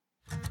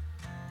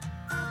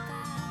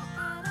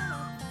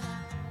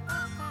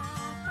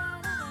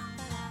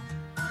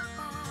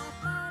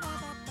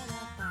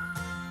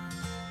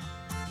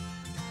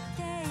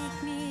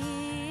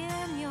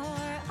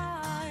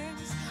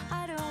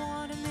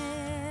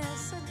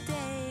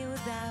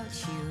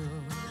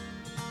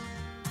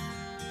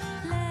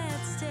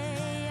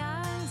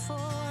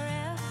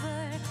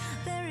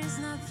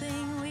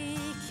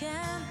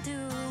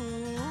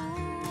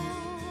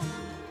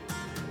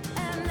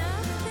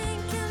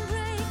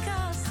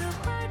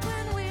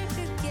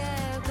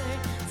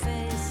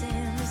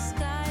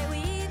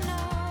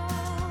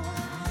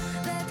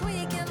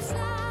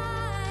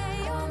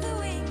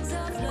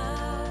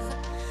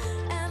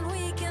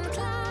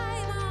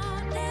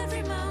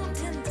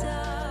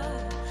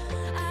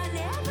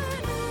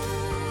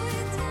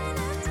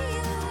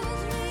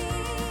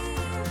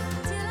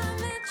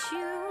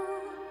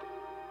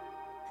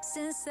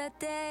that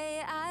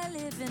day I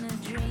live in a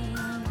dream.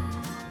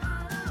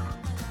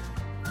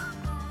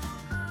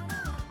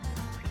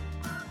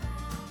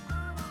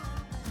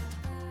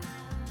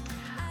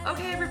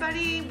 Okay,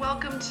 everybody,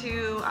 welcome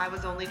to I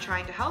Was Only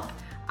Trying to Help.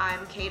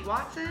 I'm Kate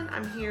Watson.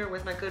 I'm here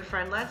with my good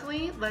friend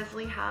Leslie.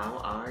 Leslie,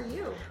 how are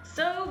you?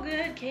 So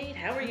good, Kate.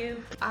 How are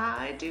you?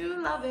 I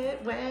do love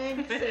it when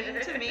you sing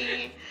to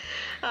me.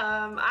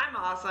 I'm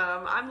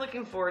awesome. I'm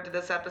looking forward to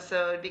this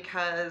episode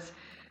because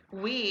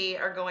we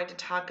are going to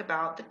talk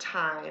about the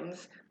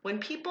times when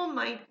people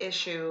might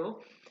issue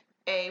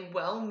a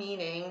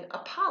well-meaning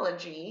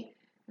apology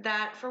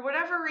that, for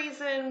whatever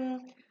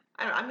reason,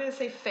 I'm going to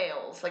say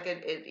fails. Like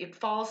it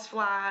falls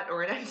flat,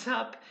 or it ends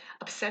up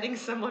upsetting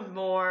someone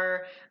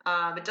more.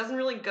 It doesn't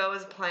really go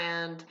as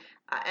planned.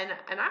 And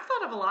I've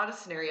thought of a lot of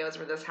scenarios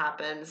where this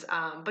happens.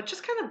 But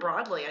just kind of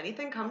broadly,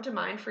 anything come to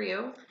mind for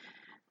you?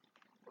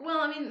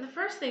 Well, I mean, the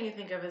first thing you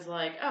think of is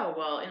like, oh,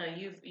 well,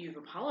 you've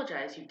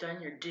apologized, you've done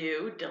your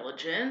due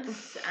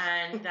diligence,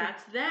 and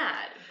that's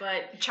that.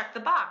 But check the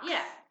box.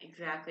 Yeah,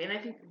 exactly. And I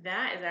think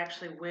that is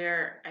actually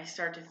where I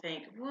start to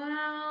think,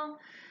 well,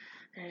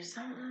 there's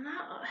something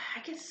I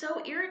get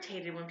so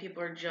irritated when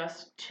people are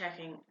just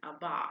checking a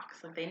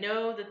box. Like, they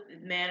know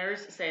that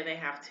manners say they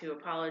have to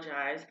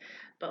apologize,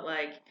 but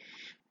like,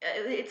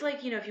 it's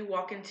like, if you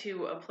walk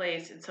into a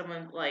place and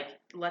someone like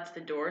lets the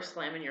door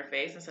slam in your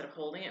face instead of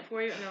holding it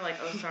for you, and they're like,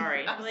 "Oh,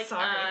 sorry." I'm like,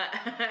 sorry.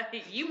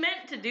 You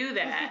meant to do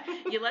that.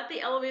 You let the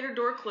elevator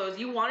door close.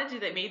 You wanted to do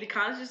that. Made the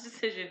conscious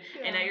decision,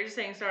 and now you're just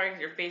saying sorry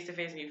because you're face to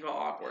face and you feel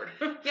awkward.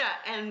 Yeah,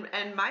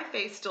 and my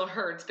face still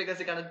hurts because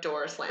it got a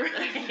door slammed.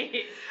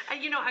 Right.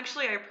 And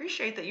actually, I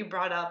appreciate that you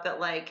brought up that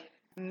like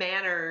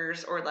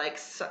manners or like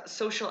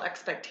social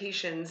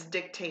expectations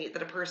dictate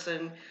that a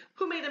person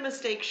who made a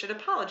mistake should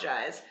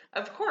apologize.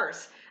 Of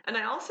course. And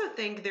I also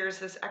think there's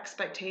this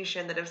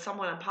expectation that if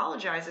someone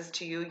apologizes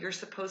to you, you're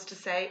supposed to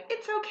say,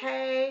 it's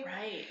okay.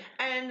 Right.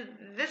 And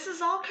this is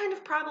all kind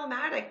of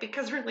problematic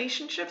because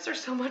relationships are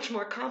so much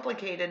more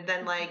complicated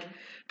than like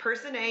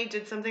person A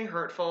did something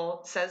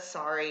hurtful, says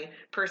sorry.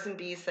 Person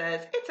B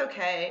says, it's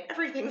okay.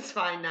 Everything's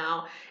fine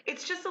now.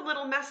 It's just a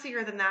little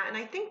messier than that. And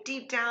I think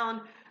deep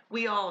down,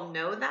 we all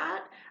know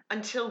that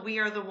until we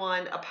are the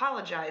one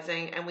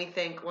apologizing and we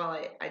think, well,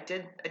 I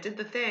did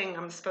the thing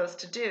I'm supposed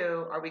to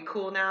do. Are we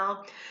cool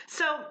now?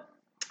 So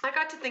I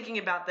got to thinking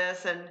about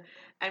this, and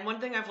one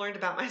thing I've learned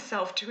about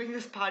myself doing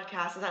this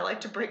podcast is I like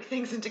to break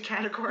things into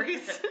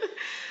categories.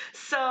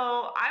 So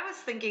I was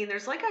thinking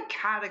there's like a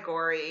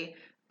category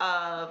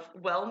of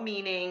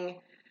well-meaning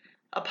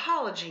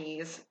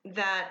apologies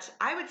that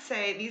I would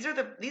say these are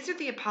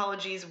the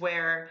apologies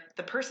where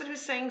the person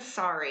who's saying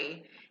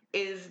sorry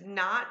is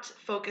not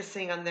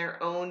focusing on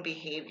their own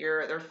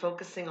behavior. They're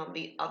focusing on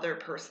the other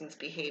person's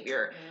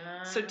behavior.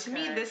 So to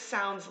me, this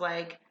sounds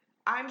like,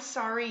 I'm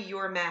sorry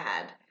you're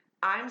mad.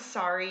 I'm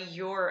sorry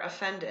you're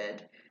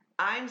offended.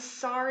 I'm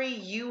sorry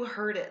you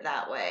heard it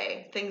that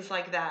way. Things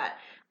like that.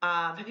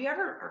 Have you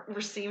ever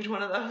received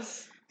one of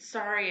those?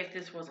 Sorry if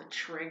this was a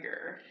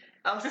trigger.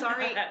 Oh,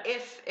 sorry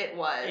if it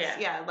was.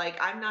 Yeah, like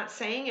I'm not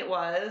saying it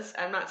was.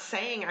 I'm not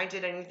saying I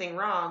did anything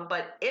wrong,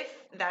 but if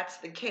that's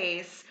the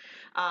case,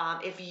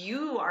 if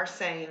you are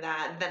saying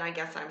that, then I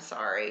guess I'm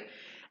sorry.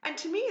 And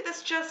to me,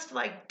 this just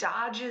like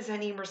dodges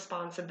any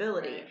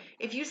responsibility. Right.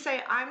 If you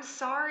say, I'm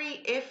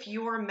sorry if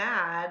you're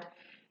mad,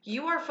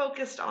 you are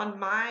focused on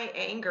my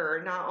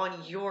anger, not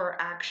on your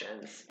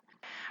actions.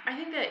 I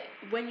think that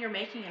when you're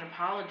making an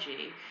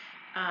apology,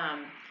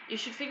 you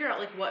should figure out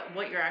like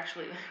what you're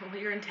actually what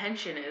your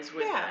intention is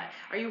with that.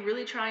 Are you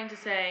really trying to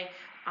say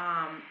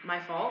my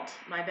fault,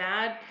 my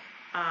bad,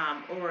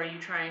 or are you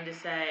trying to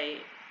say?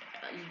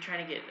 Are you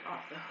trying to get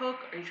off the hook?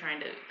 Are you trying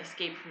to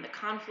escape from the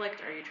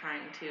conflict? Are you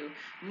trying to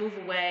move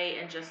away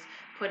and just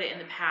put it in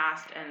the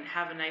past and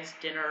have a nice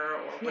dinner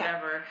or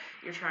whatever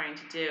you're trying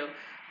to do?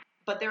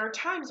 But there are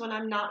times when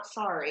I'm not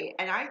sorry,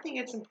 and I think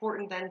it's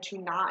important then to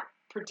not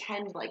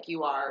pretend like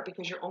you are,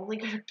 because you're only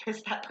going to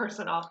piss that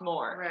person off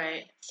more.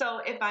 Right.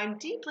 So if I'm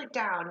deeply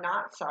down,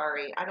 not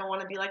sorry, I don't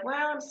want to be like,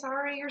 well, I'm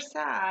sorry you're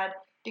sad,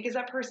 because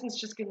that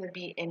person's just going to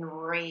be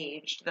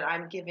enraged that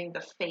I'm giving the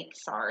fake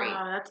sorry.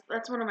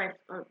 That's one of my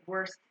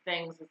worst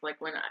things is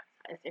like when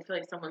I feel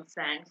like someone's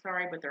saying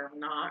sorry, but they're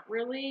not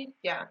really.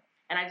 Yeah.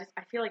 And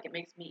I feel like it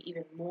makes me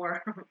even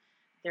more,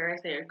 dare I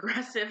say,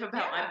 aggressive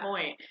about my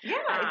point. Yeah,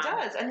 it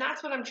does. And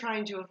that's what I'm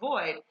trying to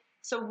avoid.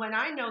 So when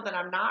I know that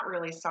I'm not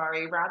really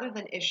sorry, rather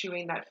than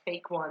issuing that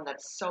fake one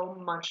that's so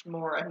much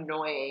more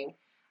annoying,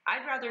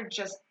 I'd rather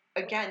just,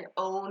 again,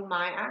 own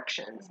my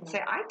actions and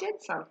say, I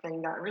did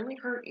something that really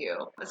hurt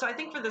you. So I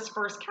think for this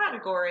first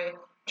category, I'm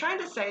trying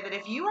to say that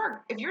if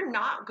you're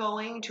not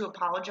going to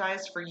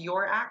apologize for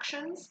your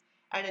actions,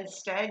 and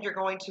instead you're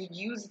going to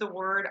use the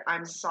word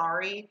I'm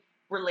sorry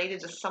related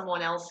to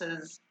someone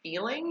else's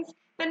feelings,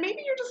 then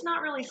maybe you're just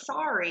not really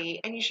sorry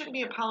and you shouldn't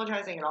be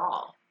apologizing at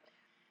all.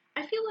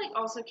 I feel like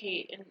also,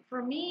 Kate, and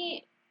for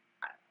me,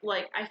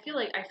 like I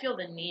feel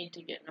the need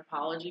to get an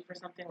apology for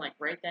something like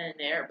right then and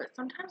there, but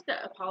sometimes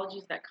the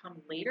apologies that come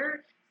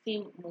later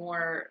seem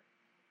more,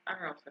 I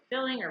don't know,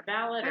 fulfilling or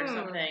valid or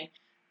something.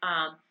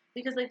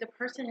 Because like the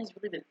person has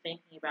really been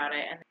thinking about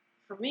it. And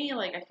for me,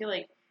 like I feel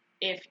like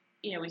if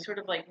we sort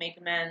of like make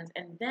amends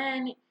and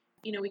then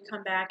we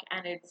come back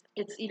and it's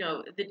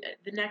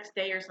the next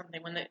day or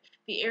something when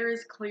the air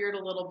is cleared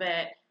a little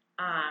bit,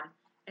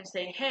 and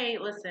say, hey,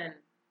 listen,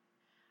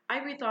 I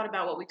rethought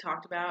about what we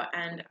talked about,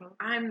 and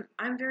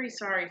I'm very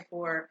sorry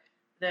for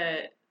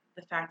the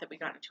fact that we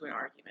got into an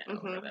argument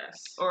over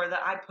this, or that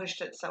I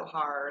pushed it so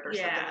hard, or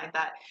something like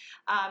that.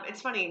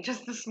 It's funny.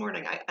 Just this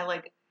morning, how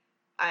do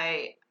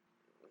I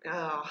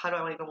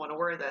even want to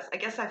word this? I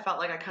guess I felt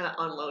like I kind of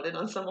unloaded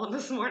on someone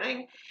this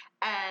morning,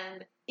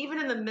 and even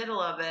in the middle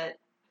of it,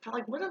 I felt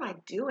like, what am I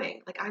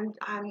doing? Like I'm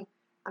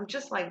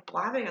just like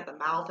blabbing at the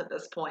mouth at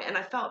this point, and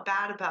I felt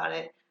bad about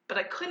it. But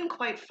I couldn't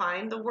quite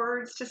find the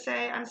words to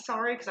say I'm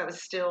sorry because I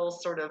was still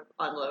sort of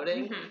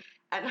unloading.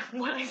 And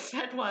what I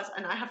said was,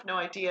 and I have no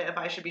idea if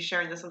I should be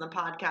sharing this on the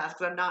podcast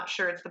because I'm not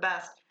sure it's the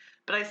best,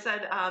 but I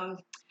said,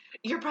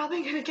 you're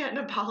probably going to get an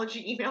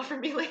apology email from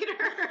me later.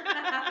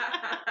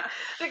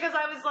 Because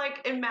I was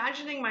like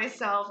imagining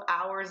myself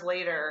hours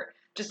later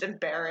just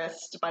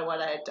embarrassed by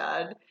what I had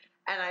done.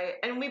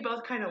 And we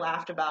both kind of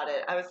laughed about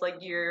it. I was like,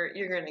 you're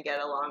going to get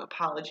a long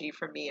apology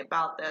from me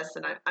about this.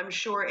 And I'm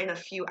sure in a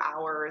few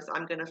hours,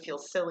 I'm going to feel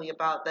silly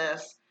about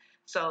this.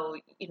 So,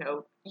 you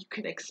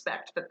can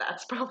expect that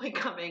that's probably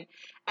coming.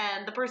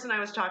 And the person I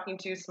was talking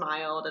to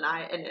smiled, and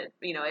it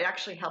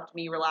actually helped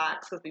me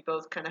relax because we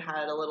both kind of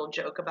had a little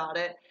joke about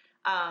it.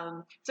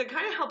 So it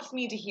kind of helps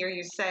me to hear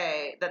you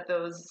say that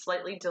those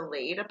slightly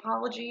delayed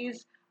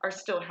apologies are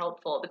still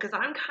helpful, because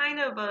I'm kind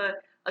of a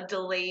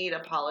delayed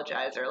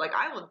apologizer. Like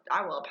I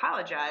will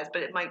apologize,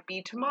 but it might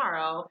be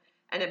tomorrow,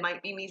 and it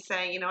might be me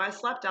saying, I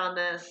slept on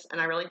this and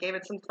I really gave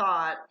it some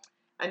thought,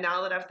 and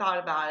now that I've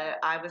thought about it,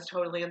 I was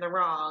totally in the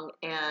wrong,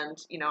 and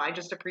I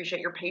just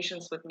appreciate your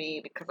patience with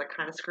me because I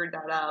kind of screwed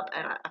that up,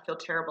 and I feel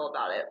terrible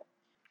about it.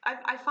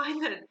 I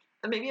find that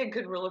maybe a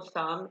good rule of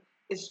thumb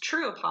is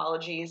true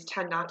apologies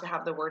tend not to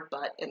have the word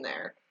 "but" in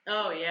there.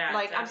 Oh yeah,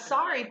 like, definitely. I'm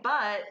sorry,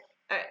 but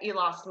you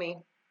lost me.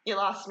 You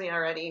lost me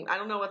already. I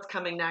don't know what's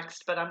coming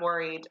next, but I'm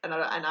worried, and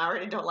I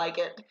already don't like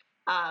it.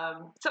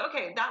 So,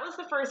 okay, that was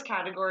the first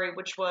category,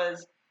 which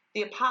was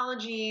the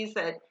apologies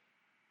that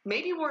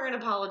maybe weren't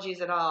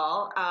apologies at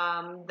all,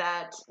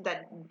 that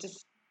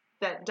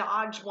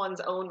dodge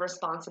one's own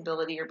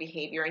responsibility or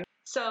behavior. And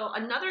so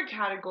another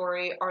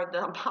category are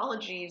the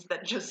apologies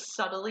that just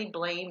subtly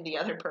blame the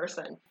other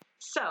person.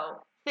 So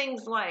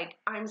things like,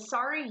 I'm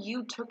sorry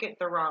you took it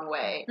the wrong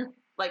way.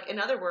 Like, in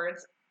other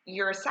words,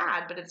 you're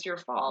sad, but it's your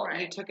fault. Right.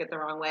 You took it the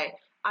wrong way.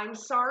 I'm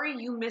sorry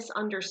you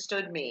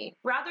misunderstood me,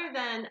 rather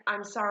than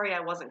I'm sorry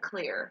I wasn't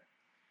clear.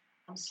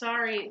 I'm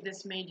sorry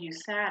this made you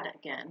sad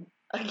again.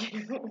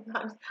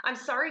 I'm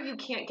sorry you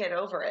can't get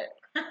over it.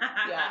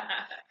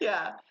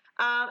 Yeah.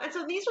 And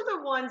so these are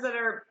the ones that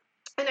are,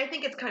 and I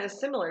think it's kind of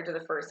similar to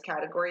the first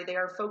category. They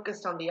are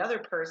focused on the other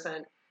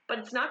person, but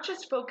it's not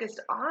just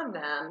focused on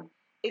them.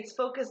 It's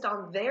focused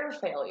on their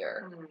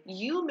failure. Mm-hmm.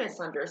 You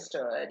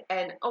misunderstood.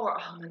 And, oh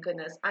my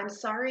goodness, I'm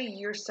sorry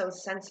you're so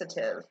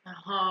sensitive.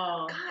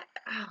 Oh. God,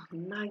 oh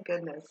my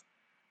goodness.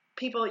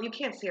 People, you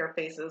can't see our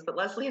faces, but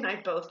Leslie and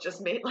I both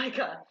just made like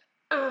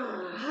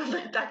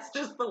that's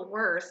just the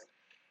worst.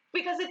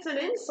 Because it's an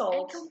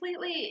insult. It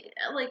completely,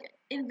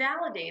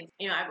 invalidates.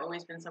 I've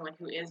always been someone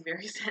who is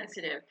very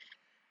sensitive.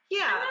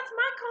 Yeah. And that's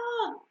my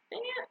call.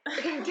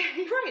 Dang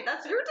it. Right,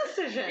 that's your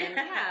decision.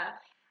 Yeah.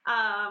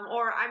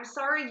 Or I'm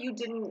sorry you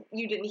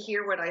didn't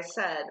hear what I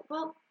said.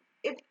 Well,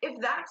 if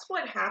that's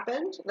what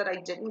happened, that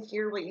I didn't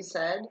hear what you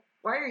said,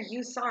 why are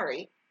you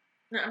sorry?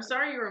 No, I'm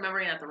sorry you're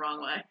remembering it the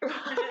wrong way.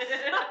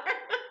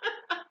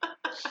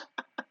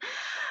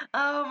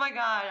 Oh my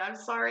God, I'm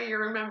sorry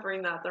you're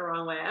remembering that the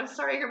wrong way. I'm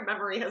sorry your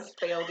memory has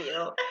failed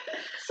you.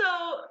 So,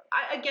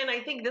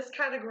 I think this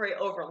category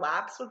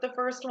overlaps with the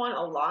first one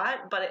a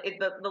lot, but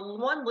the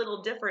one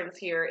little difference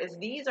here is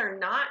these are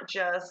not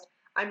just,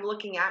 I'm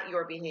looking at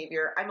your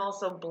behavior, I'm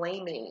also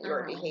blaming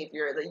your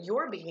behavior, that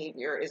your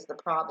behavior is the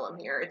problem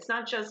here. It's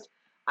not just,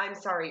 I'm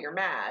sorry you're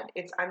mad.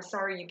 It's, I'm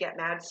sorry you get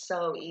mad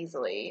so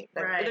easily.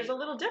 Right. There's a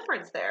little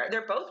difference there.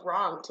 They're both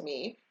wrong to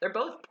me. They're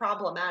both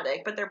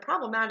problematic, but they're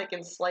problematic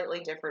in slightly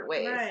different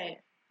ways. Right.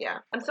 Yeah.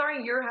 I'm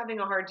sorry you're having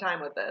a hard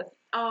time with this.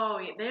 Oh,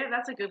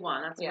 that's a good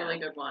one. That's a really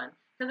good one.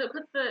 Because it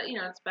puts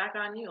it's back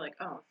on you. Like,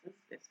 oh,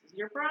 this is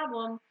your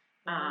problem.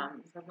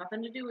 This has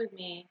nothing to do with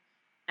me.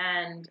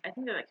 And I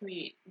think that can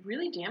be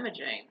really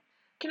damaging.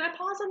 Can I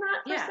pause on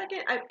that for a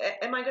second?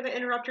 Am I going to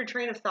interrupt your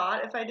train of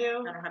thought if I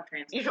do? I don't have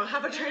trains. You don't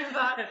have a train of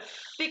thought?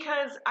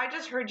 Because I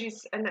just heard you,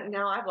 and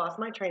now I've lost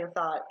my train of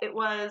thought. It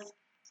was,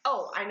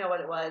 I know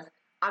what it was.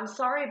 I'm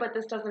sorry, but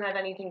this doesn't have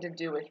anything to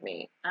do with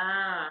me.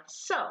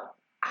 So,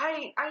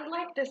 I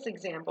like this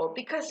example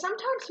because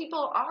sometimes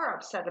people are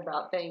upset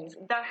about things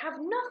that have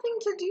nothing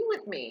to do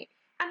with me.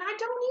 And I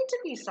don't need to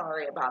be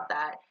sorry about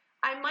that.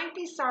 I might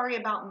be sorry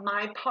about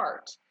my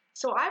part.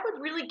 So I would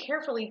really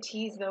carefully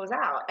tease those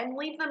out and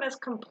leave them as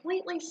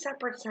completely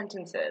separate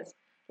sentences.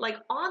 Like,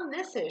 on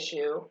this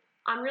issue,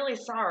 I'm really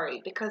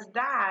sorry, because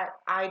that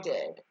I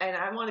did, and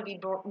I want to be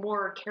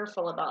more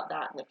careful about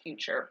that in the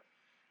future.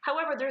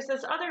 However, there's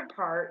this other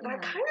part that I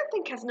kind of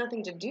think has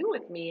nothing to do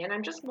with me, and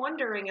I'm just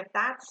wondering if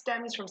that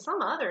stems from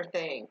some other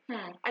thing.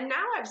 And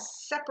now I've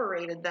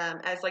separated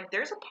them as like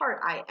there's a part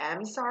I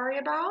am sorry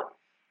about,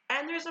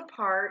 and there's a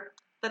part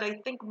that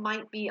I think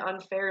might be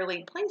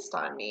unfairly placed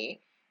on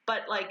me.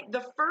 But like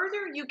the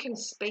further you can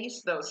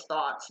space those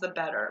thoughts, the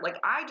better. Like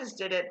I just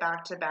did it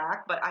back to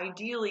back, but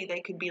ideally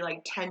they could be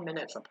like 10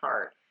 minutes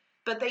apart.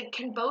 But they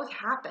can both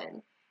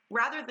happen.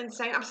 Rather than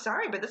saying, I'm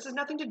sorry, but this has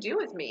nothing to do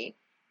with me.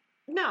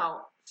 No,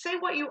 say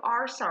what you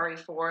are sorry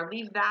for.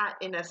 Leave that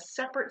in a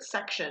separate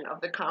section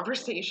of the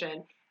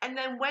conversation. And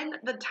then when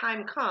the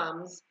time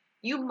comes,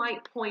 you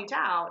might point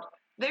out,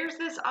 there's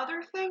this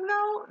other thing,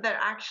 though, that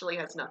actually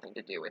has nothing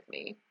to do with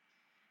me.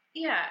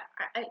 Yeah,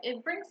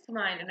 it brings to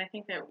mind, and I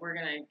think that we're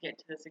going to get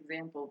to this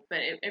example, but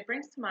it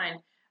brings to mind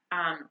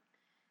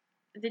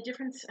the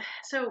difference.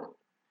 So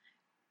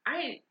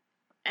I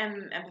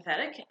am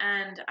empathetic,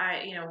 and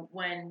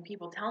when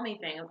people tell me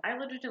things, I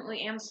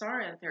legitimately am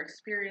sorry that they're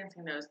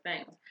experiencing those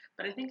things.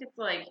 But I think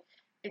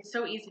it's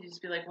so easy to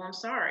just be like, well, I'm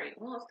sorry.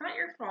 Well, it's not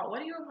your fault.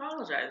 What are you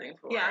apologizing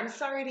for? Yeah, I'm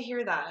sorry to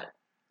hear that.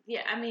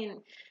 Yeah, I mean,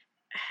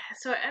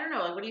 so I don't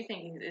know. Like, what do you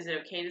think? Is it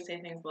okay to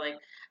say things like,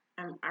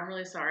 I'm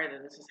really sorry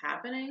that this is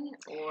happening,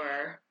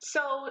 or...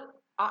 So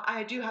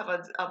I do have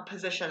a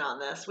position on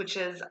this, which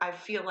is I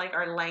feel like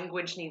our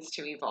language needs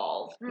to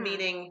evolve.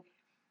 Meaning,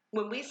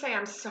 when we say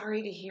I'm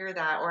sorry to hear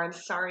that, or I'm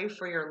sorry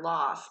for your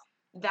loss,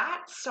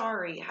 that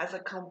sorry has a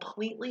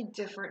completely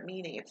different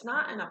meaning. It's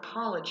not an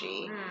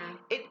apology.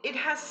 It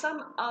has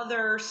some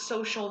other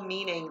social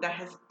meaning that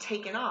has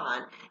taken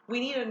on.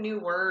 We need a new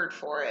word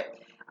for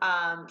it.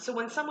 So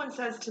when someone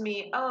says to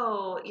me,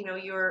 oh,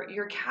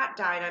 your cat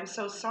died, I'm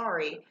so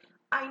sorry,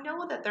 I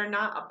know that they're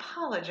not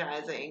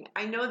apologizing.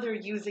 I know they're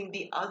using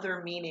the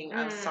other meaning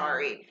of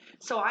sorry.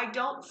 So I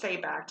don't say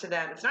back to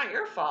them, it's not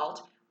your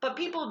fault. But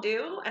people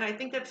do, and I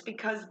think that's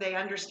because they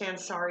understand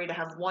sorry to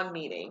have one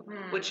meaning,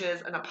 which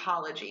is an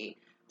apology.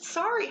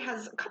 Sorry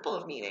has a couple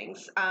of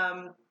meanings.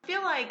 I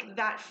feel like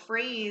that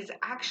phrase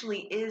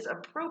actually is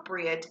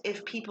appropriate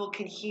if people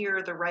can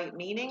hear the right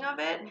meaning of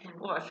it.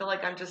 Well, I feel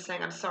like I'm just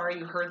saying I'm sorry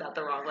you heard that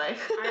the wrong way.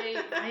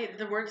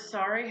 The word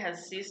sorry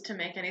has ceased to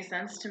make any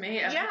sense to me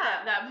at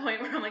that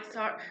point where I'm like,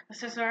 sorry.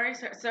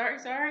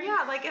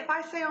 Yeah, like if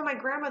I say, oh, my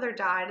grandmother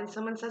died, and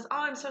someone says,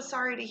 oh, I'm so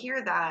sorry to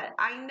hear that,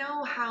 I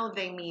know how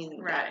they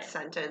mean that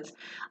sentence.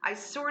 I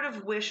sort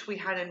of wish we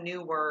had a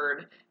new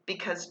word,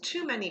 because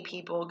too many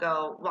people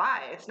go,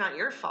 why? It's not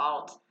your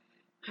fault.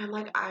 And I'm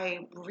like,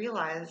 I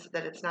realize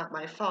that it's not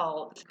my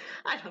fault.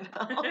 I don't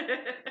know.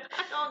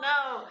 I don't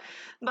know.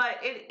 But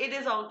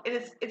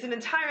it's an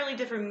entirely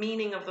different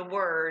meaning of the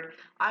word.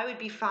 I would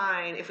be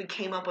fine if we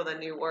came up with a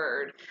new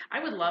word.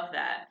 I would love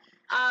that.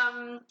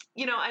 And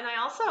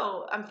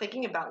I'm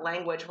thinking about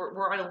language.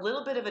 We're on a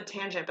little bit of a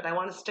tangent, but I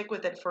want to stick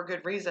with it for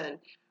good reason.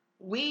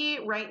 We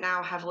right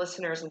now have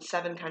listeners in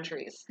 7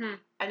 countries.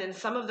 And in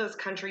some of those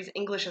countries,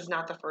 English is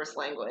not the first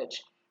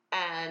language.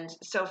 And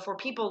so for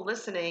people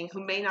listening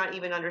who may not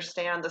even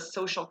understand the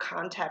social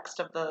context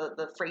of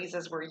the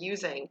phrases we're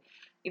using,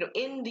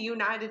 in the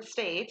United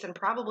States and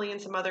probably in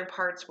some other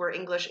parts where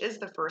English is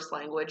the first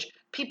language,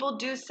 people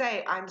do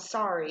say, I'm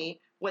sorry,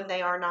 when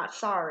they are not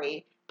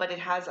sorry, but it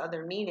has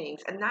other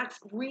meanings. And that's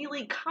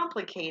really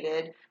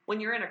complicated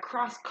when you're in a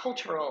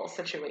cross-cultural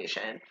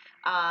situation.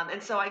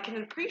 And so I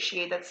can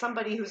appreciate that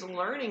somebody who's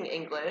learning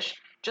English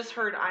just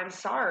heard I'm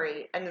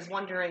sorry and is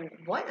wondering,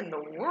 what in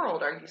the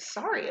world are you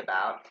sorry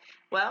about?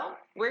 Well,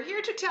 we're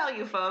here to tell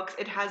you, folks,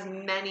 it has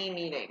many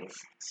meanings.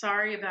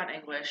 Sorry about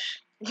English.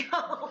 Yeah,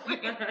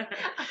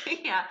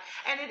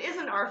 and it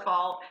isn't our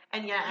fault,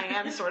 and yet I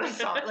am sort of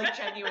sorry, like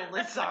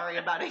genuinely sorry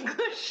about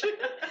English.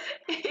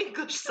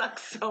 English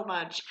sucks so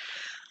much.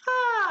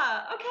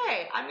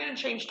 Okay, I'm going to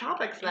change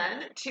topics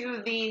then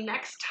to the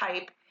next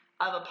type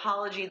of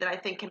apology that I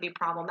think can be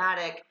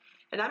problematic.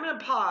 And I'm going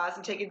to pause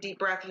and take a deep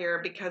breath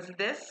here, because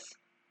this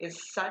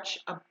is such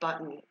a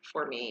button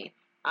for me.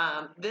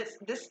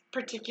 This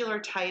particular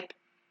type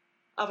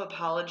of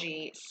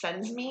apology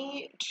sends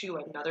me to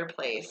another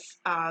place.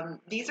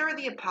 These are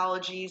the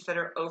apologies that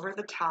are over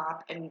the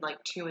top and like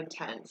too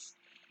intense.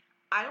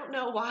 I don't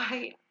know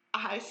why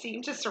I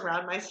seem to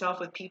surround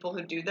myself with people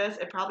who do this.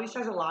 It probably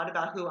says a lot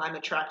about who I'm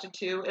attracted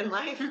to in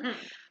life.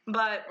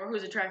 Or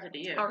who's attracted to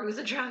you. Or who's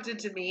attracted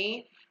to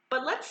me.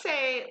 But let's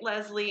say,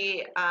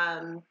 Leslie,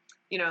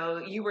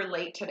 you were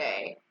late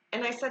today.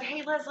 And I said,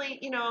 hey, Leslie,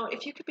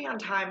 if you could be on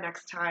time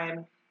next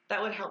time,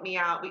 that would help me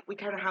out. We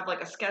kind of have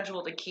like a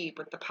schedule to keep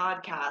with the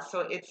podcast,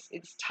 so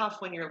it's tough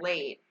when you're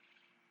late.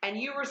 And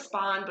you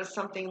respond with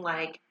something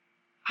like,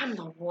 I'm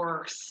the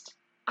worst.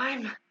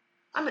 I'm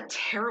a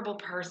terrible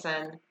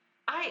person.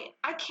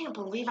 I can't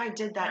believe I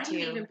did that to you.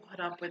 Why do you even put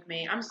up with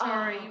me? I'm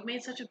sorry. You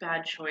made such a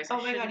bad choice. Oh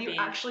my God, you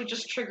actually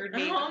just triggered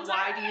me.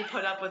 Why do you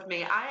put up with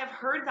me? I have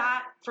heard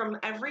that from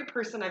every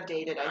person I've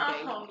dated, I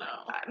think. Oh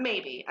no.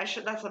 Maybe.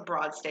 That's a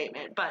broad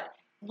statement. But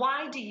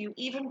why do you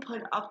even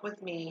put up with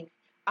me?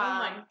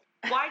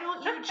 Why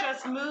don't you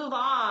just move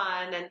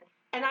on?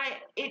 And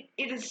it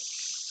is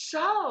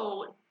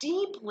so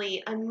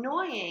deeply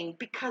annoying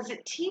because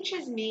it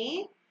teaches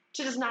me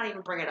to just not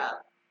even bring it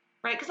up.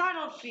 Right? Because I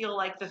don't feel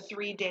like the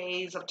 3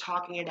 days of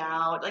talking it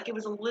out, like it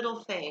was a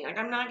little thing. Like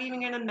I'm not even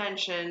going to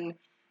mention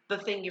the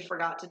thing you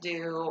forgot to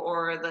do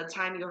or the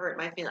time you hurt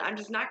my feelings. I'm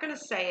just not going to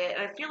say it.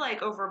 And I feel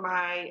like over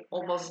my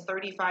almost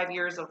 35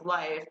 years of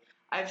life,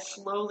 I've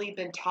slowly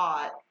been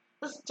taught,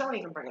 let's don't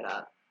even bring it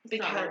up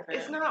because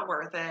it's not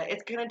worth it.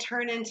 It's going to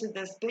turn into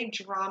this big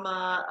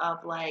drama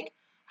of like,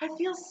 I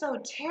feel so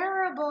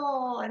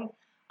terrible and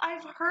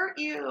I've hurt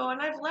you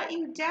and I've let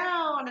you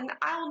down and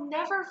I'll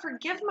never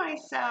forgive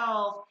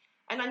myself.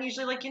 And I'm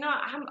usually like,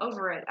 I'm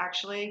over it,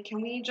 actually.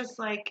 Can we just,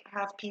 like,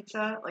 have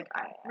pizza? Like,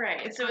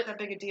 it's not that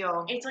big a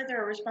deal. It's like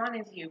they're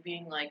responding to you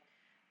being like,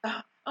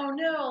 oh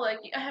no, like,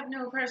 I have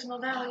no personal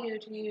value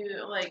to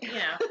you. Like,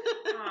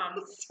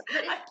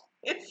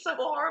 it's so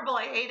horrible.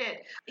 I hate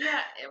it.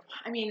 Yeah,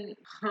 I mean,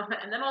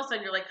 and then all of a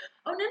sudden you're like,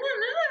 oh, no, I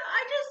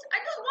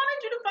just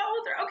wanted you to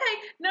follow through. Okay,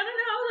 no,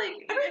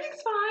 like.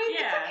 Everything's fine.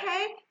 Yeah. It's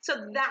okay.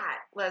 So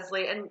that,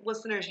 Leslie, and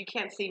listeners, you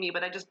can't see me,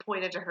 but I just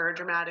pointed to her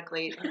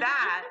dramatically.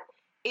 That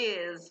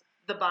is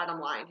the bottom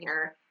line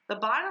here. The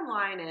bottom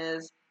line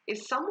is, if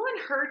someone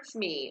hurts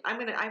me, I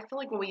feel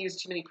like when we use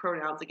too many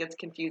pronouns, it gets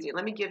confusing.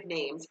 Let me give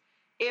names.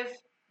 If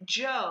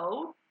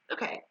Joe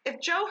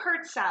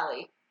hurts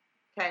Sally,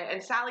 okay,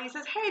 and Sally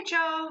says, hey,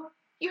 Joe,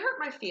 you hurt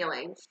my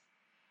feelings.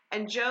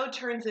 And Joe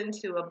turns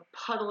into a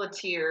puddle of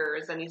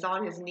tears, and he's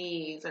on his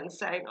knees and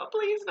saying, oh,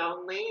 please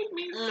don't leave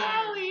me,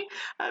 Sally.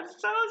 I'm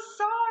so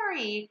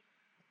sorry.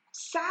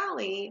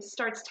 Sally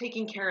starts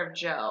taking care of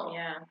Joe.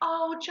 Yeah.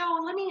 Oh, Joe,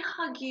 let me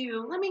hug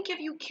you. Let me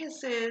give you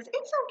kisses.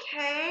 It's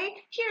okay.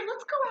 Here,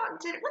 let's go out and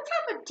dinner. Let's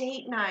have a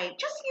date night.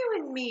 Just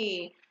you and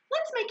me.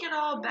 Let's make it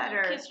all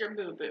better. Kiss your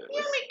boo-boos.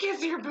 Yeah, let me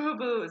kiss your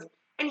boo-boos.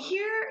 And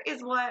here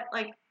is what,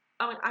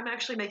 I'm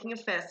actually making a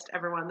fist,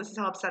 everyone. This is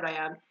how upset I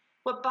am.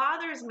 What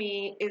bothers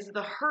me is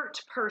the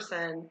hurt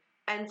person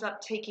ends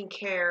up taking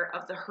care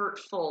of the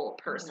hurtful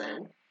person.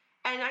 Mm-hmm.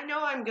 And I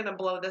know I'm going to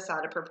blow this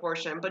out of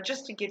proportion, but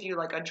just to give you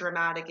like a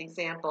dramatic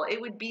example, it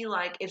would be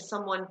like if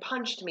someone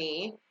punched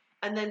me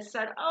and then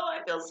said, oh, I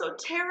feel so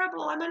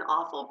terrible. I'm an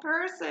awful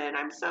person.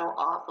 I'm so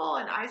awful.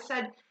 And I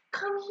said,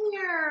 come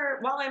here,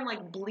 while I'm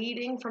like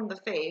bleeding from the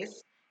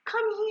face.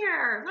 Come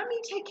here. Let me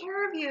take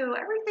care of you.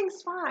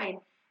 Everything's fine.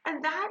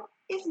 And that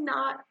is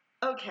not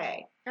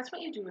okay. That's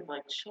what you do with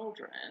like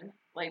children,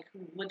 like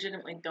who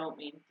legitimately don't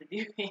mean to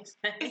do these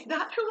things. Is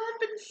that who I've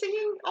been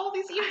seeing all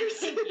these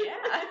years?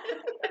 Yeah.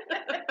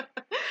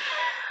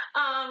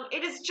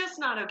 It is just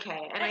not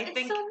okay. And I think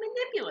it's so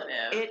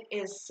manipulative. It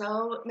is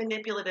so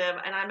manipulative,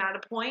 and I'm at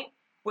a point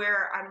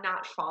where I'm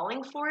not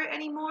falling for it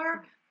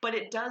anymore, but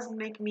it does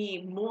make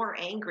me more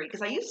angry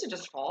because I used to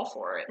just fall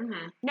for it.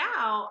 Mm-hmm.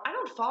 Now, I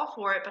don't fall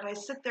for it, but I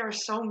sit there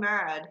so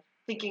mad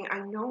thinking, I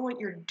know what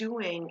you're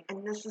doing,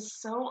 and this is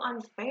so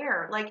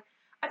unfair. Like,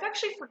 I've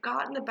actually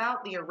forgotten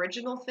about the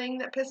original thing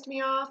that pissed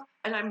me off,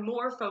 and I'm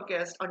more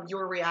focused on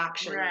your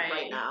reaction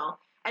right now.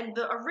 And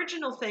the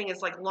original thing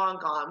is, like, long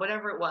gone.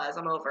 Whatever it was,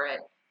 I'm over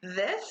it.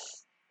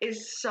 This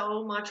is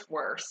so much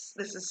worse.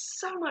 This is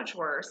so much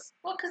worse.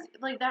 Well, because,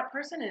 like, that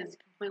person is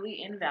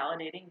completely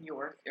invalidating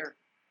your Joe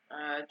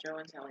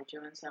and Sally.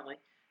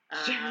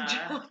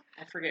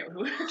 I forget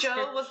who.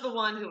 Joe was the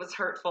one who was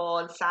hurtful,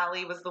 and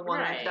Sally was the one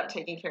who ended up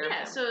taking care of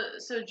him.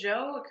 So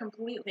Joe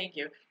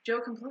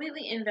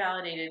completely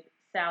invalidated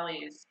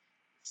Sally's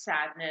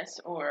sadness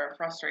or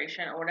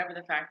frustration or whatever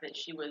the fact that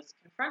she was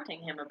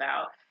confronting him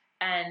about,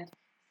 and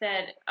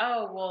said,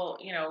 "Oh, well,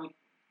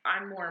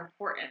 I'm more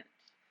important."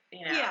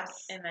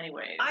 Yes. In many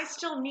ways. I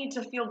still need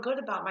to feel good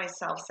about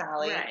myself,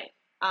 Sally. Right.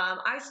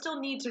 I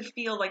still need to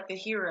feel like the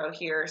hero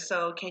here,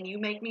 so can you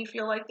make me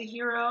feel like the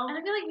hero? And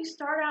I feel like you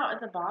start out at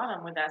the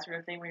bottom with that sort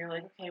of thing where you're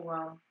like, okay,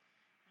 well,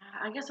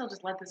 I guess I'll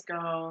just let this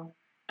go.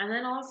 And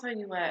then all of a sudden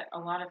you let a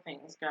lot of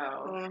things go.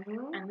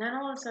 Mm-hmm. And then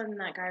all of a sudden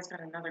that guy's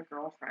got another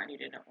girlfriend you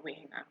didn't know. Wait,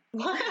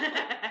 hang on.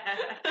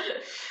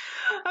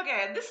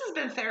 Okay, this has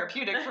been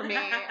therapeutic for me.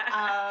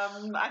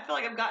 I feel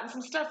like I've gotten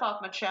some stuff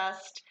off my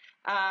chest.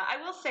 I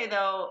will say,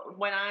 though,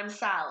 when I'm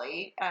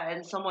Sally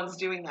and someone's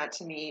doing that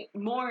to me,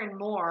 more and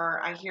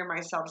more I hear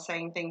myself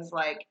saying things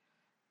like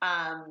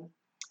I'm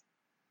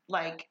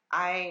not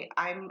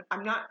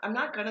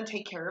gonna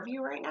take care of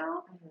you right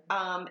now.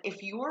 Mm-hmm.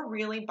 If you're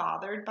really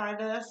bothered by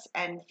this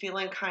and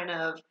feeling kind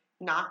of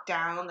knocked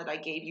down that I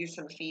gave you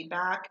some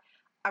feedback,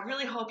 I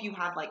really hope you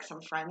have like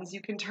some friends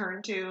you can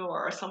turn to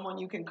or someone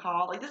you can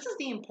call. Like, this is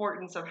the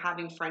importance of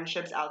having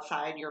friendships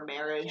outside your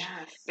marriage.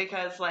 Yes.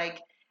 Because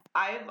like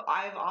I've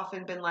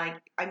often been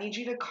like, I need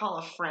you to call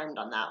a friend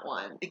on that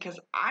one because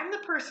I'm the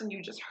person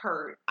you just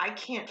hurt. I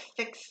can't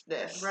fix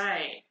this.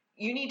 Right.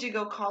 You need to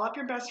go call up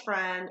your best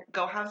friend,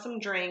 go have some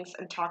drinks,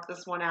 and talk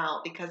this one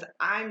out because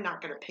I'm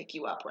not going to pick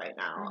you up right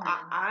now. Mm-hmm.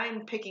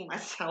 I'm picking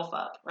myself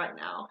up right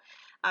now.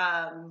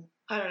 I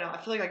don't know. I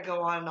feel like I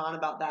go on and on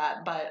about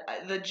that, but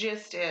the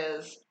gist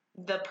is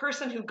the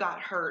person who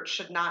got hurt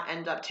should not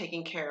end up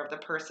taking care of the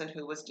person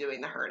who was doing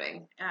the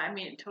hurting. I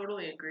mean,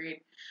 totally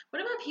agreed.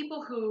 What about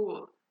people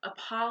who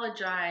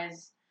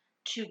apologize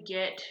to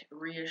get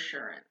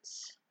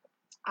reassurance?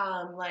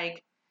 I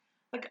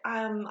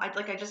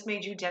just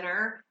made you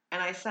dinner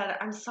and I said,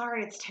 I'm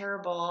sorry it's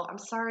terrible. I'm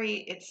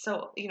sorry it's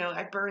so,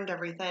 I burned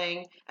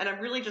everything. And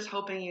I'm really just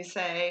hoping you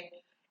say,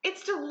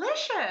 it's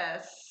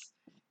delicious.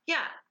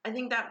 Yeah, I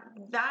think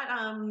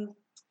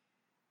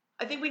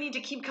I think we need to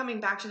keep coming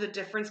back to the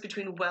difference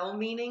between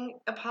well-meaning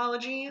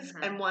apologies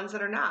and ones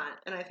that are not.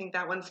 And I think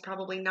that one's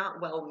probably not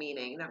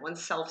well-meaning. That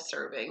one's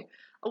self-serving.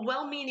 A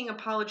well-meaning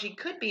apology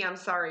could be, I'm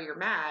sorry you're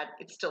mad.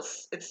 It's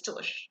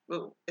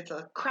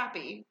a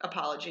crappy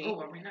apology.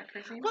 Oh, are we not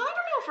cursing? Well, I don't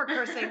know if we're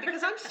cursing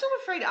because I'm still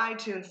afraid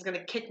iTunes is going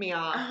to kick me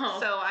off. Oh.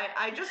 So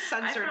I just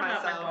censored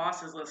myself. My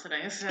boss is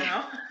listening, so.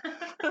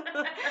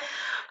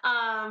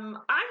 I'm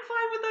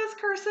fine with us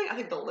cursing. I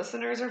think the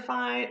listeners are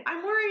fine.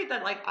 I'm worried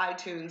that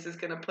iTunes is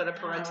going to put a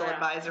parental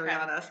advisory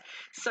on us.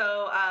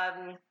 So,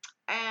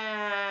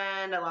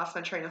 and I lost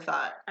my train of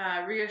thought.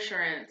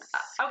 Reassurance.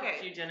 Okay.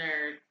 Cook you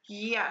dinner.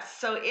 Yes.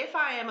 So if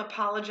I am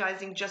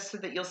apologizing just so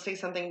that you'll say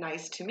something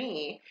nice to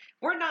me,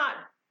 we're not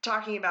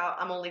talking about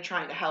I'm only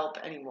trying to help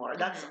anymore.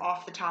 That's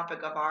off the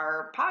topic of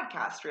our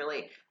podcast,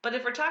 really. But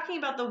if we're talking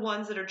about the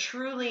ones that are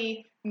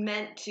truly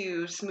meant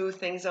to smooth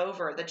things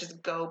over that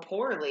just go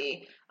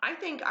poorly, I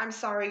think I'm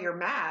sorry you're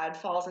mad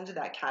falls into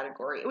that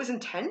category. It was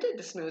intended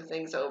to smooth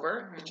things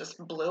over. It just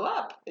blew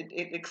up.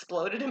 It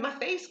exploded in my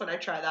face when I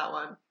tried that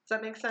one. Does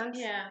that make sense?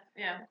 Yeah.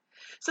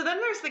 So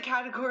then there's the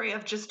category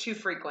of just too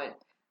frequent.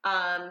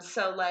 I'm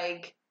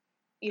sorry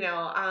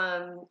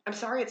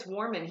it's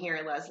warm in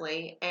here,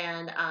 Leslie,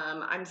 and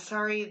I'm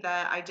sorry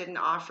that I didn't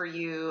offer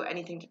you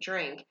anything to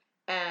drink,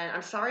 and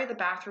I'm sorry the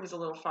bathroom's a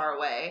little far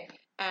away,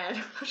 and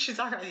she's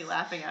already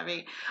laughing at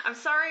me. I'm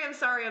sorry.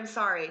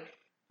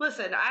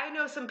 Listen, I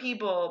know some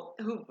people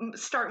who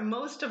start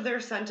most of their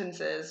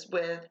sentences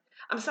with,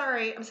 I'm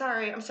sorry,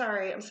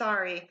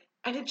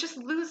 and it just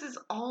loses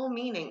all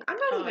meaning. I'm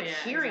not even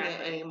hearing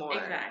it anymore.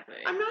 Exactly.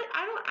 I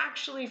don't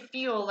actually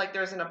feel like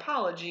there's an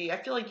apology. I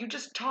feel like you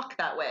just talk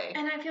that way.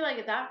 And I feel like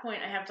at that point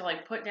I have to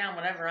put down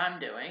whatever I'm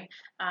doing,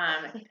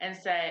 and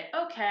say,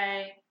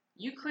 okay,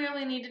 you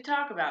clearly need to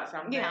talk about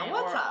something. Yeah,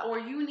 what's up? Or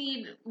you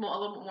need a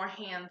little bit more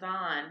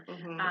hands-on.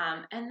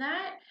 And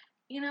that,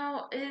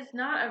 is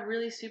not a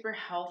really super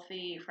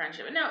healthy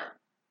friendship. Now,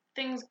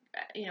 things,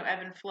 ebb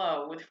and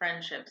flow with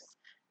friendships.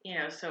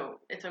 So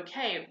it's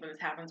okay when this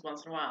happens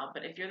once in a while.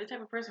 But if you're the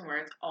type of person where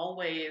it's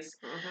always,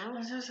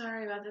 I'm so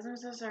sorry about this, I'm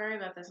so sorry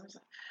about this,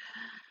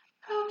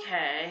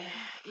 okay,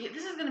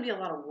 this is going to be a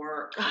lot of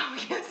work. Oh,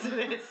 yes,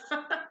 it is.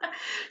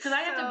 Because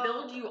I have to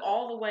build you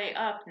all the way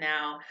up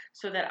now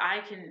so that I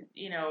can,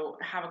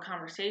 have a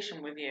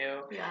conversation with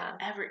you. Yeah.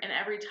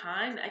 Every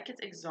time, that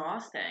gets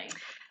exhausting.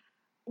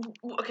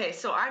 Okay,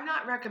 so I'm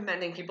not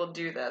recommending people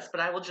do this,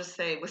 but I will just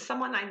say with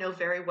someone I know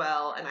very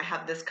well and I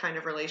have this kind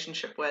of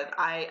relationship with,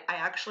 I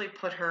actually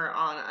put her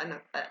on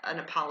an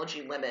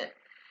apology limit.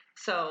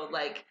 So,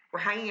 we're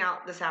hanging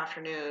out this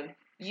afternoon.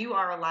 You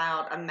are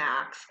allowed a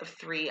max of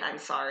 3 I'm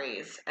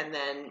sorries, and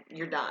then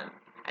you're done.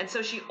 And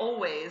so she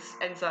always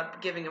ends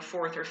up giving a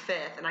 4th or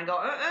 5th, and I go,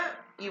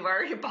 you've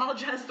already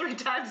apologized 3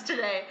 times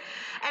today.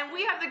 And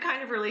we have the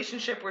kind of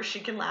relationship where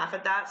she can laugh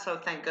at that, so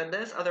thank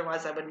goodness.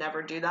 Otherwise, I would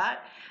never do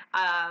that.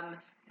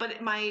 But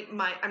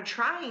I'm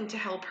trying to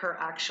help her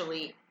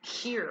actually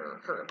hear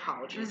her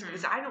apologies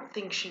because I don't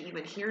think she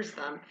even hears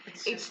them.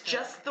 It's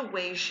just the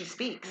way she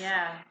speaks.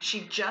 Yeah.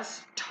 She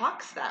just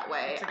talks that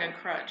way. It's a good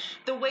crutch.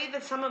 The way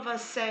that some of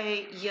us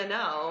say,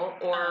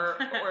 or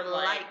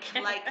like,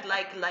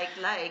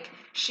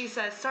 she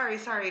says,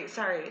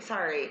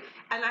 sorry.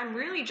 And I'm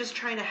really just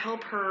trying to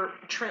help her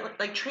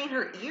train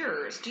her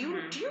ears. Do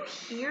you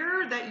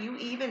hear that you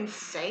even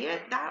say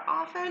it that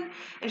often?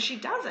 And she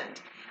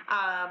doesn't.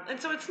 And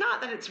so it's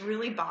not that it's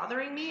really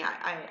bothering me.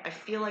 I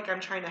feel like I'm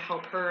trying to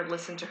help her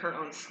listen to her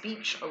own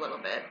speech a little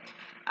bit.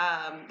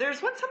 There's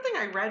something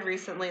I read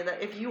recently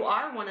that if you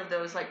are one of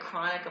those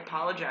chronic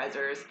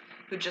apologizers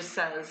who just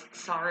says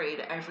sorry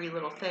to every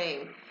little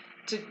thing,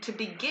 to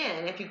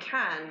begin, if you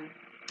can,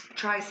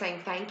 try saying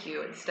thank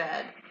you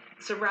instead.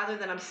 So rather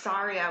than I'm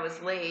sorry I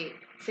was late,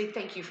 say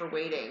thank you for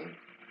waiting.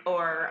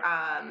 Or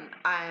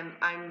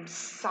I'm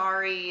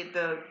sorry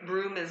the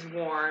room is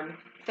warm.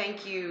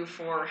 Thank you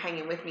for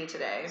hanging with me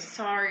today.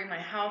 Sorry, my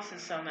house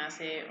is so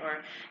messy. Or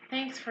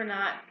thanks for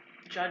not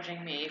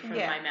judging me for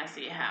my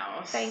messy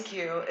house. Thank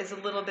you is a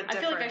little bit different.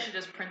 I feel like I should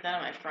just print that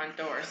on my front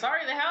door.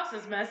 Sorry, the house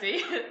is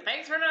messy.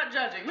 Thanks for not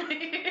judging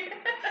me.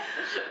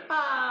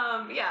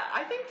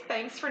 I think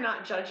thanks for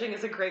not judging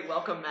is a great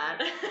welcome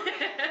mat.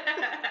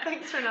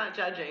 Thanks for not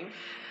judging.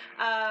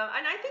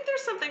 And I think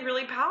there's something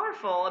really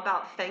powerful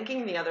about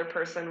thanking the other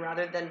person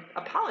rather than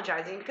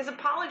apologizing, because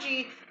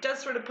apology does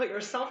sort of put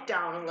yourself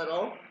down a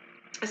little,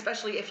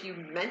 especially if you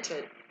meant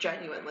it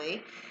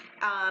genuinely.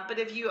 But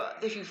if you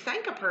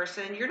thank a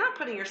person, you're not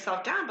putting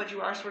yourself down, but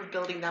you are sort of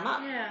building them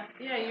up.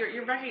 Yeah,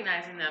 you're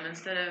recognizing them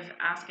instead of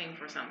asking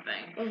for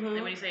something. And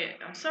when you say,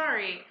 I'm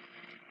sorry,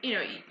 you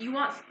know, you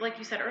want, like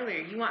you said earlier,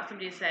 you want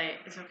somebody to say,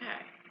 it's okay.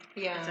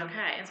 Yeah. It's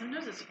okay. And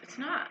sometimes it's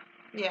not.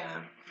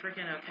 Yeah.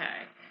 Freaking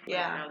okay.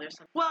 Yeah. No, there's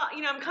something. Well,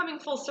 I'm coming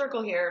full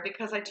circle here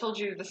because I told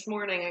you this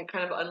morning I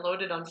kind of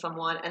unloaded on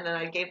someone and then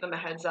I gave them a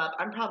heads up.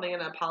 I'm probably going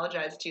to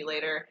apologize to you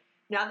later.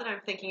 Now that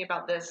I'm thinking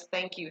about this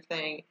thank you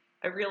thing,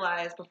 I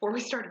realized before we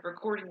started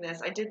recording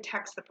this, I did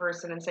text the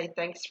person and say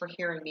thanks for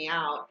hearing me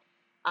out,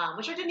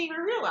 which I didn't even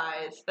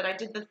realize that I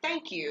did the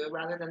thank you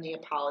rather than the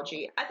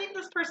apology. I think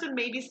this person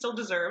maybe still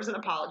deserves an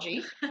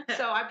apology,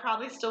 so I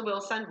probably still will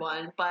send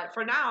one. But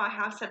for now, I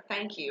have said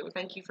thank you.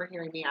 Thank you for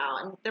hearing me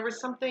out. And there was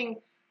something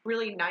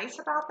really nice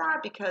about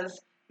that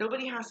because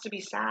nobody has to be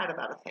sad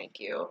about a thank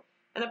you.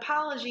 An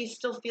apology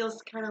still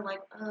feels kind of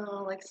like,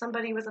 oh, like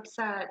somebody was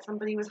upset,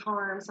 somebody was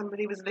harmed,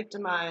 somebody was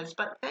victimized.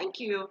 But thank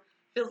you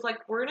feels like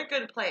we're in a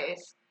good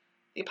place.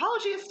 The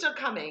apology is still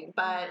coming,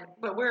 but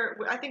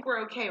I think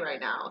we're okay right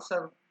now.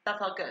 So that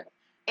felt good.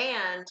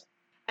 And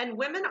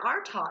women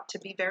are taught to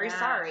be very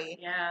sorry.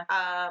 Yeah.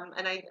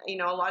 And I, a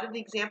lot of the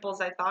examples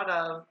I thought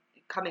of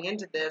coming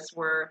into this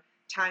were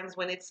times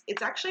when it's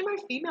actually my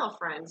female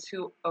friends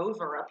who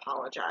over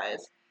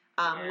apologize.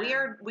 We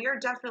are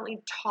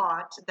definitely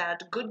taught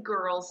that good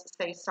girls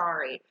say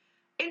sorry.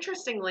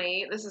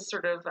 Interestingly, this is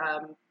sort of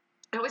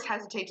I always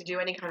hesitate to do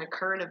any kind of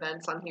current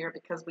events on here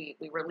because we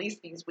release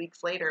these weeks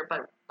later.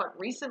 But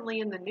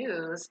recently in the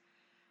news,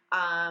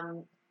 I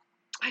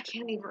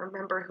can't even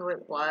remember who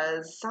it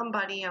was.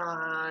 Somebody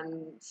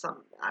on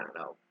some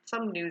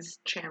news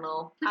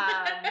channel.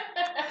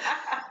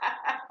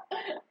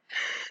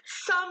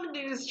 Some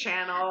news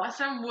channel.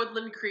 Some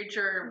woodland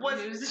creature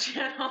news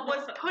channel.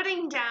 Was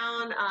putting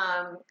down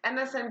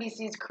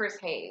MSNBC's Chris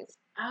Hayes.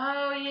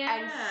 Oh, yeah.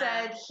 And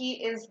said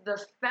he is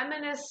the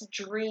feminist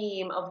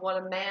dream of what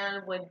a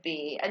man would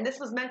be. And this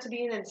was meant to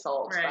be an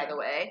insult, by the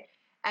way.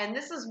 And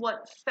this is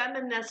what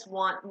feminists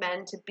want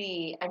men to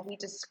be. And he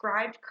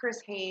described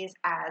Chris Hayes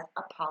as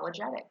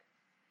apologetic.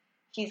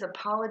 He's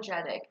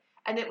apologetic.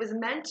 And it was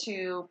meant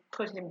to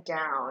put him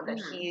down,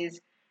 that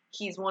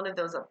he's one of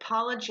those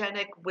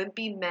apologetic,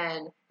 wimpy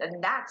men,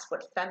 and that's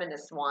what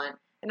feminists want.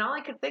 And all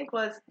I could think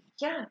was,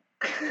 yeah.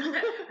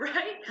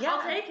 Right? Yeah.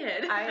 I'll take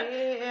it.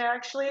 I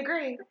actually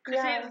agree.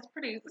 Chris Hayes is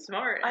pretty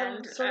smart. I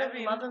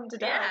love him to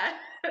death.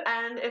 Yeah.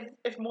 And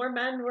if more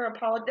men were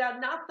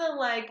apologetic, not the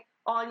like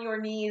on your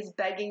knees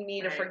begging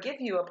me to forgive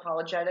you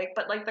apologetic,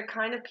 but like the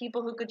kind of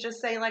people who could just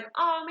say like,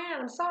 oh man,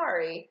 I'm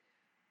sorry.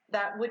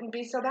 That wouldn't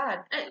be so bad.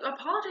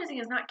 Apologizing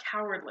is not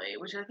cowardly,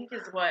 which I think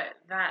is what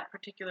that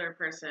particular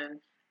person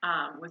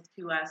with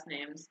two last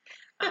names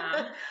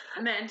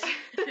meant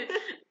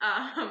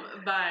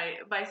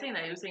by saying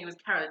that. He was saying it was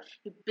cowardly.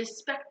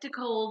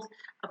 Bespectacled,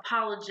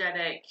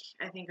 apologetic,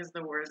 I think is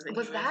the words that he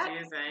was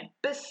using.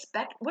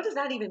 What does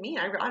that even mean?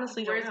 I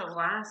honestly don't know. Wears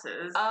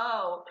glasses.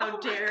 Oh. How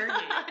dare he?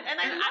 And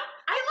I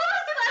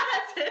love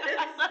his glasses.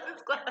 I love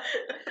his glasses.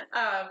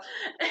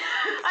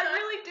 I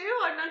really do.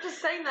 I'm not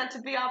just saying that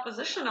to be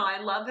oppositional. I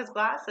love his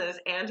glasses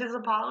and his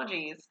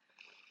apologies.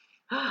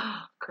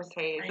 Chris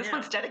Hayes. This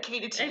one's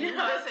dedicated to you.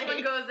 This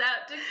one goes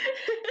out to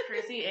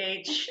Chrissy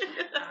H.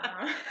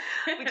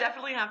 We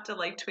definitely have to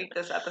tweet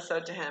this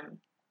episode to him.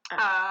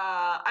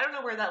 I don't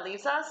know where that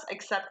leaves us,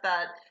 except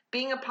that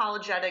being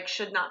apologetic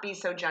should not be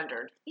so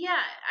gendered. Yeah,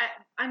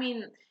 I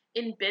mean,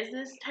 in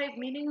business type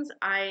meetings,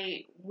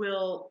 I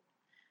will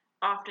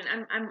often.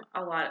 I'm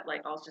a lot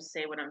I'll just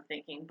say what I'm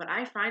thinking, but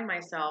I find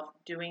myself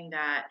doing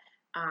that.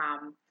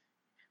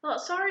 Well,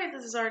 sorry if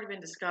this has already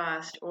been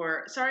discussed,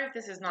 or sorry if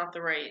this is not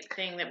the right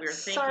thing that we were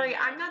thinking. Sorry,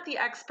 I'm not the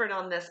expert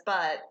on this,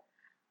 but...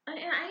 I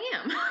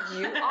am.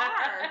 You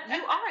are.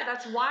 You are.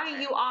 That's why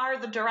you are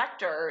the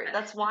director.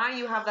 That's why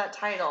you have that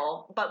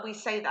title. But we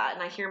say that,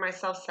 and I hear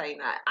myself saying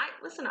that.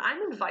 Listen,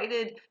 I'm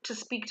invited to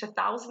speak to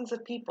thousands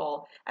of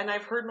people, and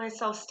I've heard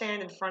myself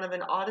stand in front of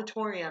an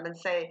auditorium and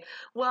say,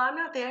 well, I'm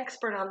not the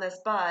expert on this,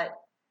 but...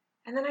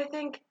 And then I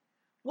think...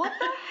 What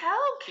the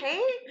hell,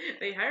 Kate?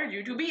 They hired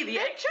you to be the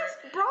expert.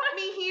 They just brought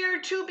me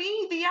here to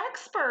be the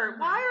expert.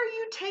 Why are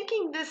you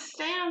taking this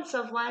stance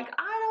of I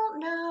don't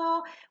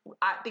know?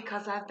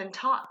 Because I've been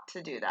taught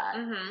to do that.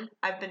 Mm-hmm.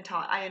 I've been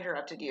taught. I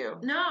interrupted you.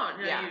 No,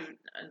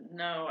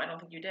 no, I don't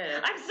think you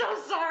did. I'm so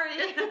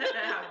sorry.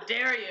 How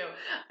dare you?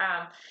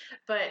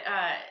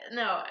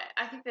 No,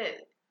 I think that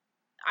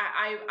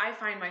I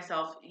find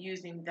myself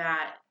using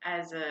that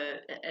as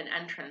an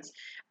entrance.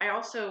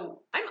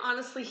 I'm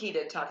honestly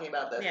heated talking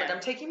about this. Yeah. I'm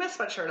taking my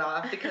sweatshirt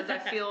off because I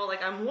feel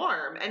like I'm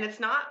warm. And it's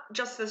not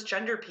just this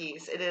gender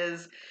piece. It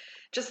is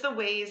just the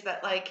ways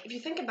that, if you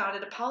think about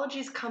it,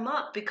 apologies come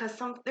up because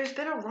there's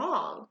been a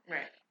wrong.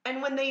 Right.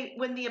 And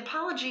when the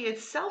apology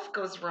itself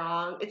goes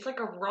wrong, it's like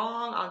a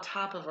wrong on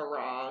top of a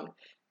wrong.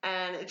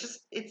 And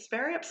it's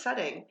very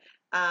upsetting.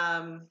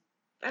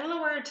 I don't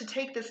know where to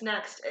take this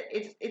next.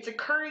 It's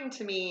occurring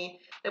to me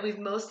that we've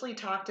mostly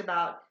talked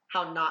about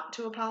how not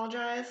to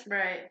apologize.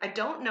 Right. I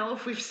don't know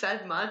if we've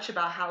said much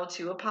about how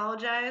to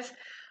apologize.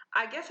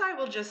 I guess I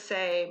will just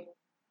say,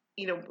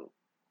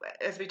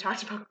 as we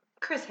talked about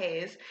Chris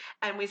Hayes,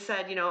 and we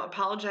said,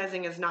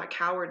 apologizing is not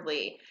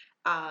cowardly.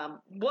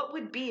 What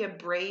would be a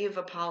brave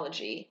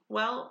apology?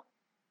 Well,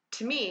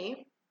 to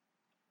me,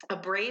 a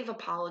brave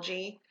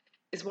apology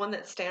is one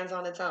that stands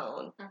on its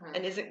own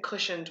and isn't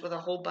cushioned with a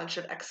whole bunch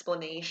of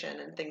explanation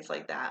and things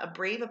like that. A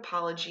brave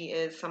apology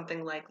is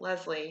something like,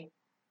 Leslie,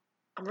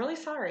 I'm really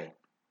sorry.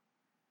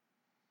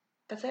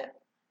 That's it.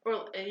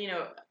 Or,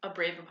 a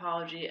brave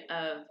apology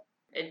of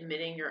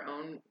admitting your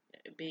own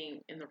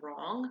being in the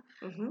wrong.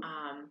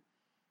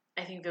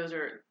 I think those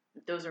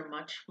are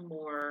much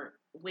more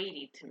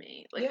weighty to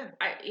me. Like, yeah.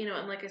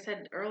 And like I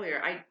said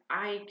earlier,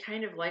 I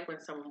kind of like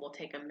when someone will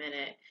take a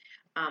minute,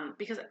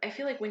 because I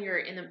feel like when you're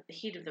in the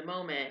heat of the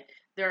moment,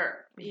 there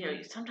are,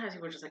 sometimes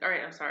people are just like, all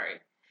right, I'm sorry.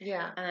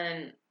 Yeah. And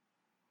then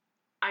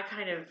I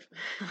kind of,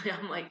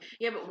 I'm like,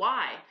 yeah, but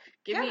why?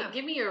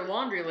 Give me your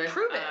laundry list.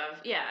 Prove it.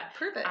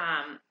 Prove it.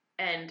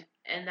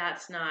 And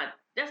that's not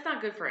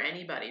good for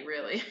anybody,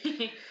 really.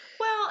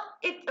 Well,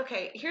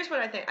 here's what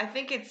I think. I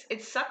think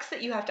it sucks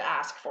that you have to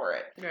ask for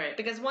it. Right.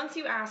 Because once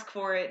you ask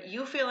for it,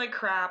 you feel like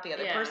crap, the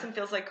other person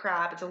feels like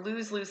crap. It's a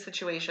lose-lose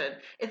situation.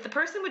 If the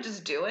person would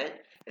just do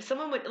it, if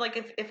someone would,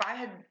 like, if I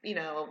had,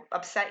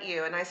 upset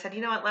you and I said, you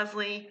know what,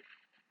 Leslie,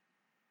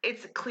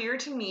 it's clear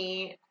to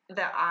me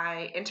that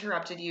I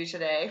interrupted you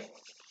today,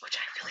 which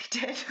I really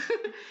did.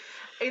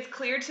 It's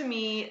clear to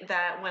me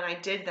that when I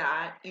did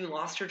that, you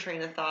lost your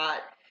train of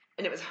thought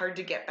and it was hard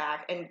to get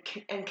back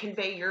and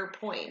convey your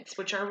points,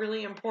 which are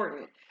really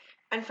important.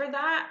 And for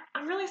that,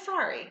 I'm really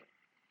sorry.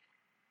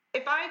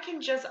 If I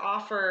can just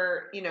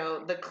offer,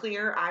 the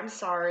clear, I'm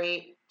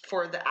sorry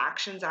for the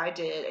actions I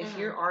did, and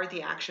here are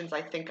the actions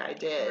I think I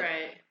did,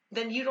 right,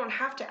 then you don't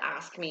have to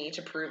ask me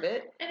to prove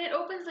it. And it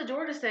opens the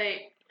door to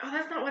say, oh,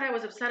 that's not what I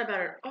was upset about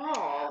at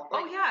all.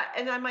 Like, oh, yeah,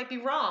 and I might be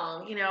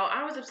wrong.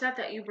 I was upset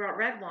that you brought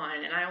red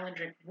wine, and I only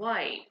drink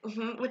white.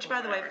 Which, by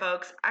the way,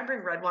 folks, I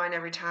bring red wine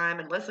every time,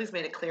 and Leslie's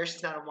made it clear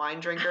she's not a wine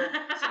drinker.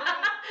 So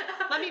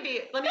let me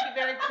be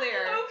very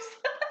clear. Oops.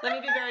 Let me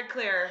be very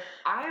clear.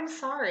 I am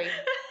sorry.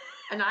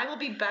 And I will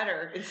be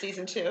better in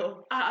season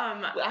 2.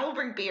 I will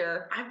bring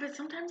beer. But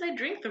sometimes I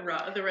drink the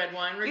red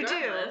wine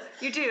regardless.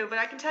 You do, but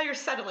I can tell you're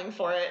settling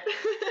for it.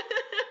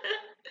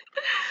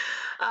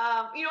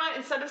 You know what?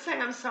 Instead of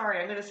saying I'm sorry,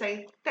 I'm going to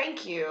say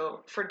thank you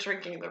for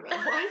drinking the red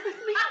wine with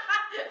me.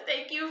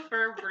 Thank you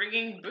for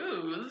bringing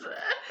booze.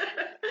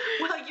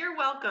 Well, you're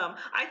welcome.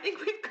 I think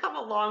we've come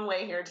a long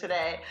way here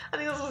today. I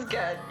think this was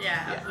good.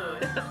 Yeah.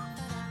 Absolutely.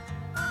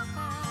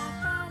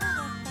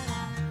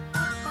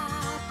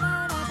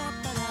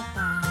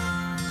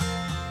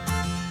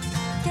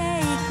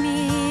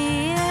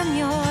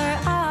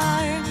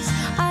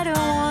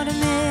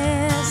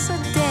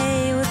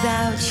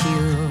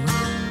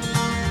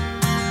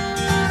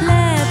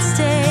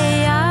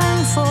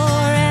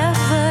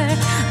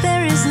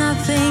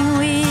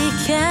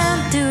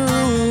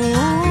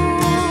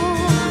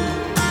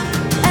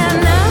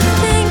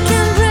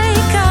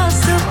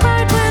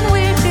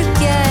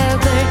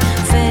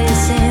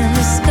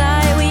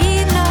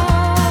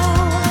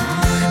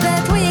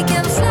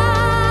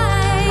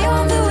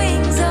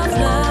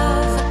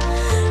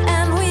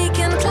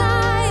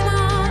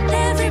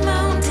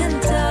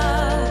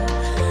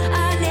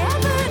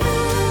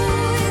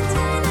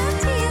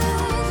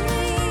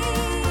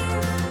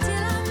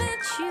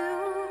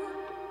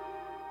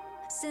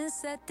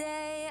 Since that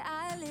day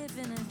I live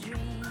in a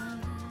dream.